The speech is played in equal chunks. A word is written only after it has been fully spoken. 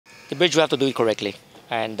the bridge we have to do it correctly.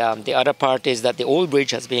 And the other part is that the old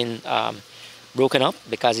bridge has been broken up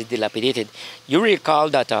because it's dilapidated. You recall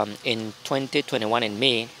that in 2021 in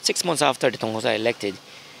May, 6 months after the Tongoza elected,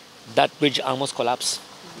 that bridge almost collapsed.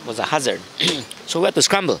 It was a hazard. So we had to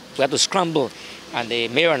scramble. And the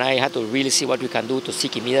mayor and I had to really see what we can do to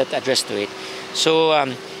seek immediate address to it. So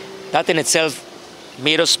that in itself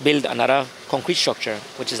made us build another concrete structure,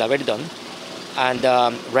 which is already done. And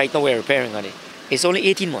right now we're repairing on it. It's only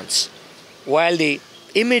 18 months. While the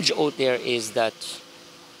image out there is that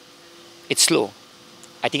it's slow,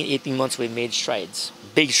 I think in 18 months we made strides,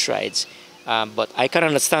 big strides. But I can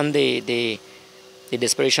understand the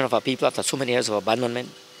desperation of our people after so many years of abandonment,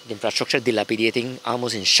 the infrastructure dilapidating,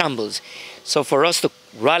 almost in shambles. So for us to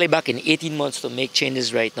rally back in 18 months to make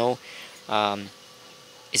changes right now,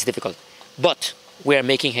 it's difficult. But we are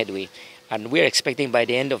making headway. And we're expecting by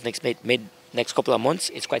the end of next couple of months,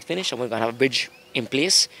 it's quite finished, and we're going to have a bridge in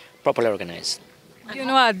place, properly organized. Do you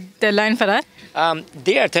know a deadline for that?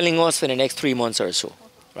 They are telling us for the next 3 months or so,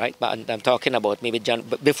 right? But I'm talking about maybe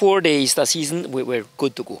before the Easter season, we're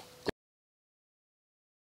good to go.